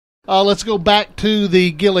Let's go back to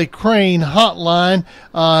the Gilly Crane hotline,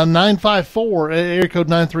 954, area code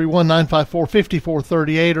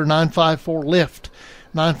 931-954-5438 or 954-LIFT.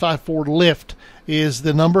 954-LIFT is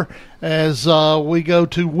the number as we go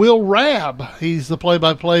to Will Rabb. He's the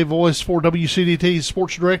play-by-play voice for WCDT,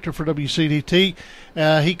 sports director for WCDT.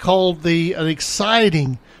 He called an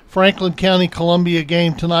exciting Franklin County Columbia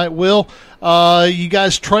game tonight. Will, you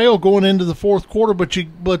guys trail going into the fourth quarter, but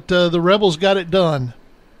the Rebels got it done.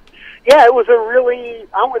 Yeah, it was a really,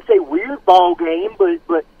 I wouldn't say weird ball game,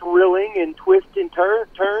 but thrilling and twists and turns,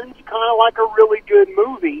 kind of like a really good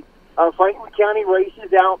movie. Franklin County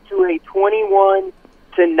races out to a 21-9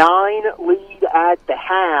 lead at the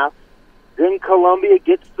half. Then Columbia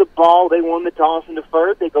gets the ball. They won the toss and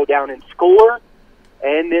deferred. They go down and score,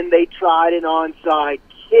 and then they tried an onside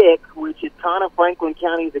kick, which is kind of Franklin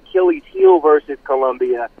County's Achilles heel versus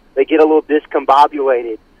Columbia. They get a little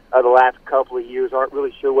discombobulated the last couple of years, aren't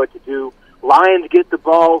really sure what to do. Lions get the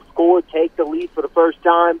ball, score, take the lead for the first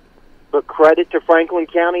time, but credit to Franklin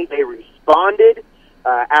County, they responded.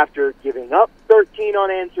 After giving up 13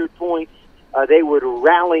 unanswered points, they would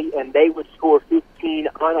rally and they would score 15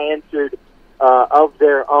 unanswered of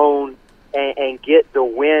their own and get the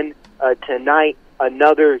win tonight.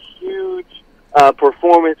 Another huge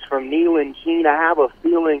performance from Nealon Jean. I have a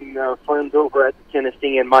feeling friends over at the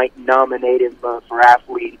Tennessean might nominate him for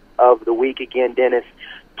Athlete of the Week again, Dennis.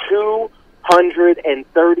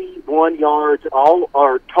 231 yards all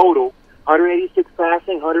are total. 186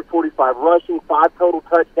 passing, 145 rushing, 5 total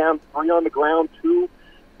touchdowns, 3 on the ground, 2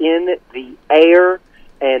 in the air,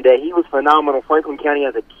 and he was phenomenal. Franklin County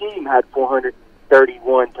as a team had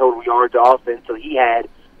 431 total yards of offense, so he had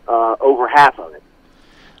over half of it.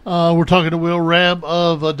 We're talking to Will Rabb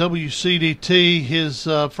of WCDT. His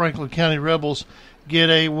Franklin County Rebels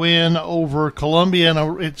get a win over Columbia,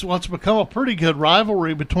 and it's what's become a pretty good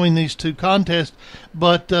rivalry between these two contests.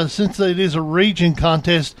 But since it is a region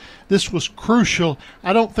contest, this was crucial.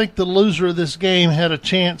 I don't think the loser of this game had a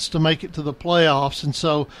chance to make it to the playoffs, and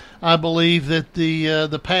so I believe that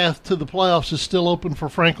the path to the playoffs is still open for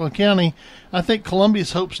Franklin County. I think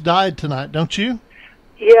Columbia's hopes died tonight, don't you?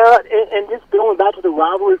 Yeah, and just going back to the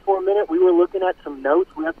rivalry for a minute, we were looking at some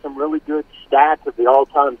notes. We have some really good stats of the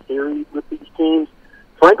all-time series with these teams.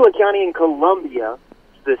 Franklin County and Columbia,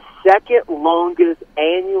 the second longest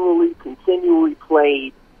annually, continually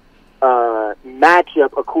played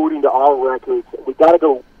matchup according to all records. We got to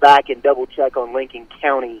go back and double-check on Lincoln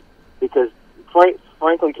County because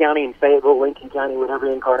Franklin County and Fayetteville, Lincoln County, whatever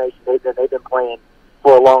incarnation they've been playing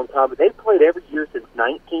for a long time, but they've played every year since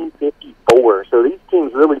 1954. So these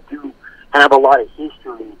teams really do have a lot of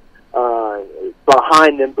history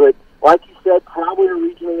behind them. But like you said, probably a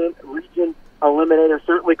region eliminator.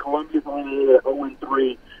 Certainly Columbia's eliminated at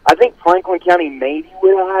 0-3. I think Franklin County maybe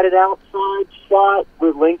would have had an outside shot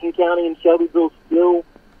with Lincoln County and Shelbyville still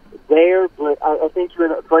there, but I think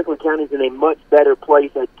Franklin County's in a much better place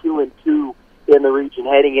at 2-2 in the region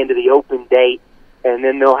heading into the open date. And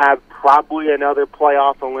then they'll have probably another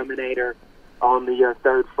playoff eliminator on the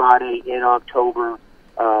third Friday in October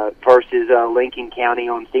versus Lincoln County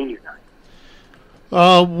on senior night.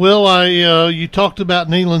 Will, you talked about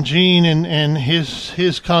Nealon Jean and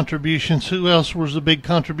his contributions. Who else was a big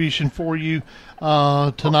contribution for you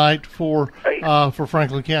tonight for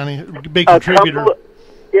Franklin County? Big contributor.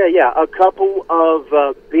 A couple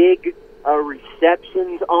of big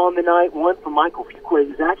receptions on the night. One from Michael Fuqua.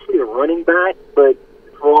 He's actually a running back, but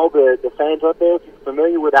for all the fans up there, if you're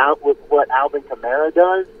familiar with what Alvin Kamara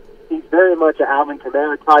does, he's very much an Alvin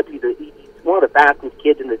Kamara type. He's one of the fastest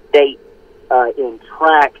kids in the state in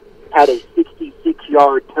track. Had a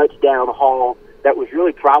 66-yard touchdown haul that was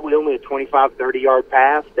really probably only a 25, 30-yard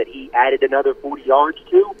pass that he added another 40 yards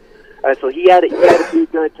to. So he had a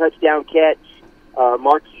big touchdown catch.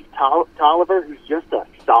 Marquise Tolliver, who's just a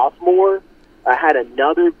sophomore, had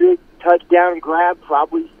another big touchdown grab,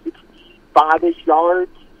 probably 65-ish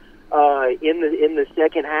yards in the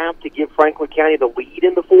second half to give Franklin County the lead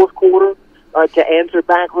in the fourth quarter to answer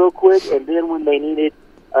back real quick. And then when they needed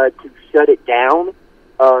to shut it down,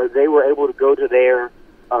 they were able to go to their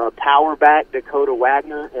power back, Dakota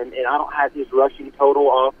Wagner, and I don't have his rushing total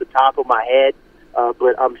off the top of my head,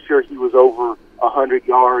 but I'm sure he was over 100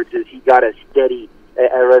 yards as he got a steady,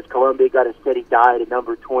 as Columbia got a steady diet at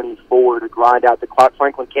number 24 to grind out the clock.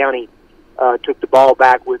 Franklin County took the ball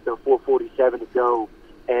back with 4:47 to go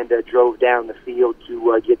and drove down the field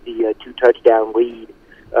to get the two-touchdown lead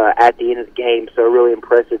at the end of the game. So a really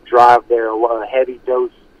impressive drive there, a heavy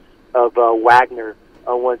dose of Wagner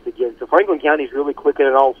once again. So Franklin County's really clicking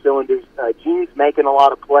on all cylinders. Gene's making a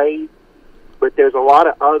lot of plays, but there's a lot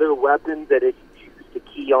of other weapons that if you choose to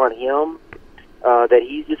key on him, that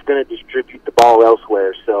he's just going to distribute the ball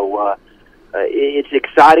elsewhere. So it's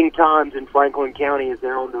exciting times in Franklin County as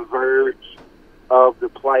they're on the verge of the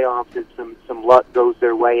playoffs, and some luck goes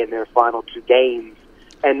their way in their final 2 games.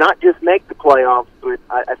 And not just make the playoffs, but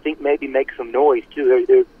I think maybe make some noise, too.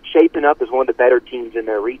 They're shaping up as one of the better teams in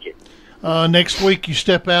their region. Next week you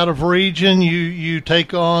step out of region. You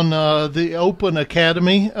take on the Open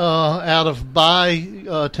Academy out of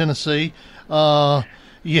Tennessee. Does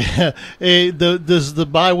the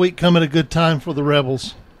bye week come at a good time for the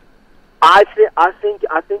Rebels? I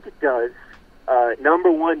think it does.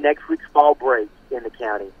 Number one, next week's fall break in the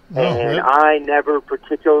county, and I never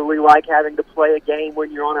particularly like having to play a game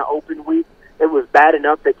when you're on an open week. It was bad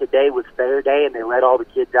enough that today was fair day, and they let all the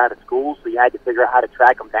kids out of school, so you had to figure out how to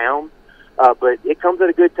track them down. But it comes at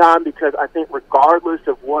a good time because I think regardless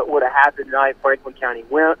of what would have happened tonight, Franklin County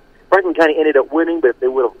ended up winning, but if they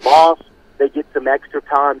would have lost, they get some extra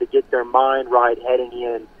time to get their mind right heading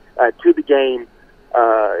in to the game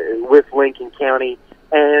with Lincoln County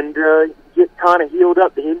and get kind of healed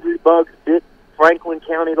up. The injury bugs bit Franklin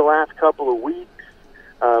County the last couple of weeks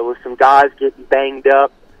with some guys getting banged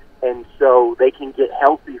up, and so they can get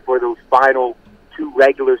healthy for those final 2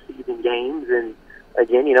 regular season games. And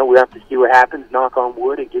again, we have to see what happens, knock on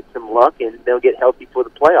wood, and get some luck, and they'll get healthy for the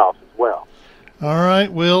playoffs as well. All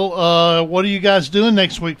right, Will, what are you guys doing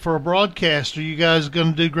next week for a broadcast? Are you guys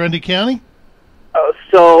going to do Grundy County?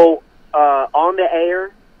 So on the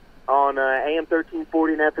air, on AM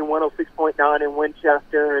 1340 and FM 106.9 in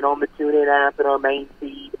Winchester, and on the TuneIn app and our main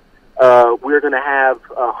feed, we're going to have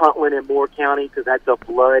Huntland and Moore County because that's a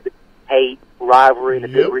blood-hate rivalry in a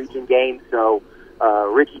good region game. So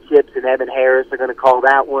Ricky Tips and Evan Harris are going to call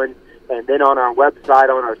that one. And then on our website,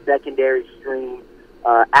 on our secondary stream,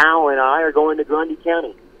 Al and I are going to Grundy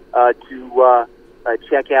County to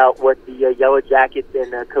check out what the Yellow Jackets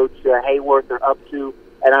and Coach Hayworth are up to.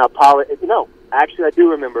 And I apologize. Actually, I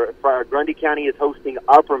do remember Grundy County is hosting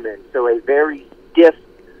Upperman, so a very stiff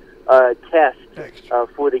test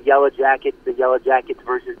for the Yellow Jackets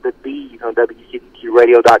versus the Bees on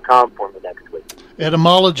WCDTRadio.com for me next week.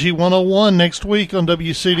 Etymology 101 next week on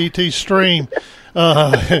WCDT Stream.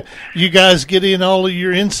 You guys get in all of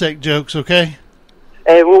your insect jokes, okay?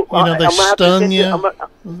 Hey, well, they stun you.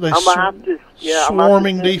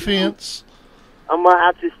 Swarming defense. I'm going to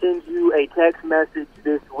have to send you a text message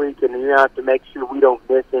this week, and you have to make sure we don't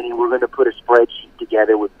miss any. We're going to put a spreadsheet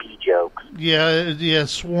together with bee jokes. Yeah,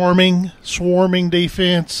 swarming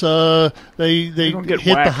defense. They hit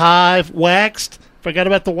the hive. Waxed. Forgot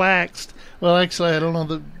about the waxed. Well, actually, I don't know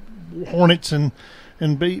the hornets and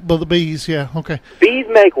the bees. Yeah, okay. Bees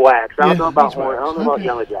make wax. I don't know about hornets. I don't know about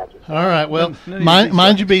yellow jackets. All right, well,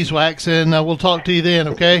 mind your beeswax, and we'll talk to you then,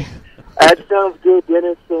 okay? That sounds good,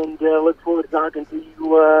 Dennis, and look forward to talking to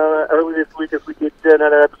you early this week if we get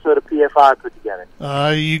another episode of PFI put together.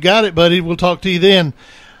 You got it, buddy. We'll talk to you then.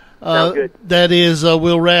 Sounds good. That is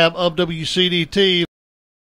Will Rabb of WCDT.